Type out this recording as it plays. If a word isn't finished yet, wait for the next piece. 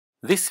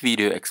This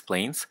video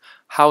explains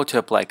how to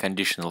apply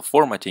conditional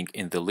formatting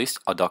in the list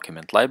or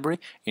document library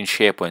in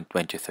SharePoint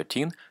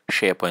 2013,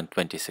 SharePoint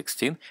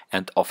 2016,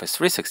 and Office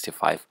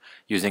 365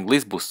 using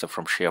List Booster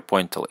from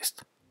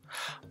Sharepointalist.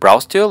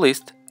 Browse to your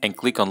list and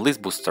click on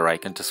List Booster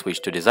icon to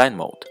switch to design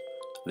mode.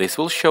 This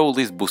will show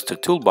List Booster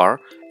toolbar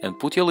and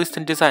put your list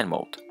in design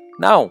mode.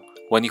 Now,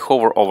 when you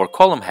hover over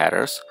column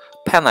headers,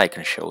 pen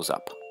icon shows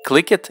up.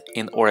 Click it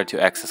in order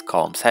to access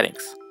column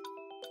settings.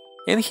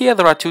 In here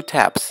there are two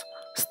tabs: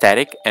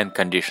 Static and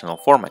Conditional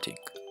Formatting.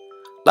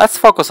 Let's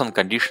focus on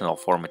conditional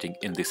formatting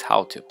in this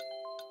how-to.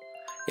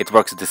 It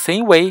works the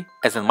same way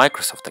as in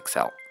Microsoft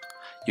Excel.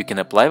 You can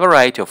apply a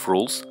variety of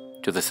rules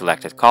to the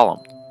selected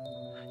column.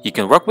 You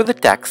can work with the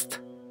text,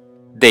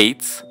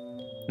 dates,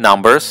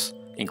 numbers,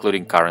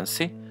 including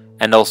currency,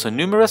 and also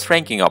numerous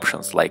ranking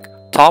options like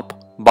top,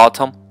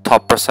 bottom,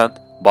 top percent,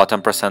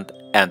 bottom percent,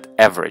 and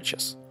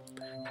averages.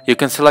 You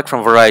can select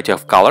from a variety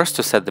of colors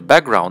to set the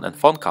background and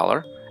font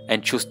color,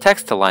 and choose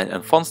text align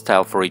and font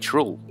style for each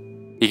rule.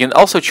 You can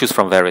also choose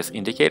from various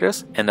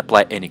indicators and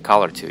apply any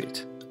color to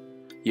it.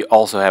 You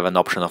also have an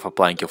option of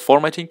applying your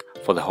formatting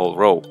for the whole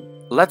row.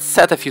 Let's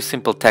set a few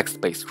simple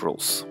text-based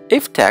rules.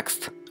 If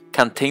text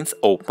contains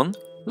open,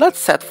 let's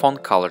set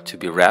font color to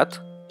be red,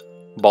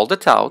 bold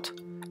it out,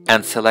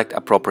 and select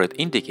appropriate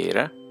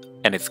indicator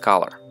and its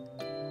color.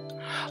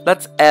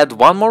 Let's add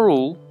one more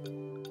rule.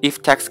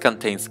 If text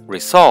contains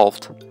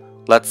resolved,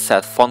 let's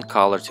set font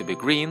color to be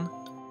green,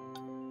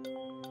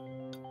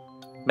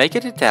 make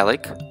it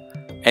italic,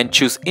 and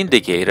choose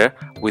indicator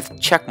with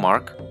check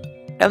mark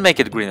and make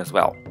it green as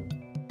well.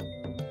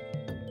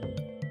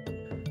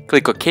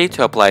 Click OK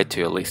to apply it to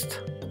your list.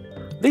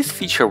 This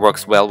feature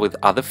works well with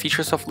other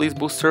features of List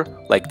Booster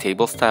like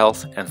table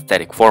styles and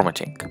static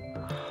formatting.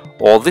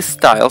 All these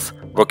styles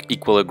work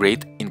equally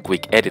great in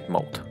quick edit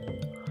mode.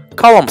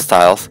 Column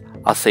styles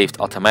are saved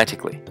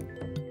automatically.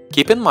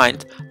 Keep in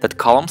mind that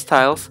column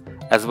styles,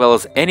 as well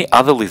as any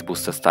other List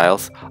Booster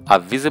styles, are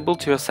visible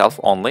to yourself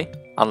only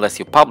unless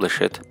you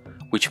publish it,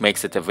 which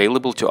makes it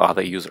available to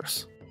other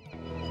users.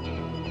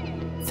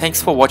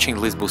 Thanks for watching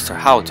List Booster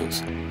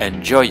how-tos.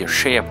 Enjoy your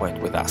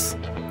SharePoint with us!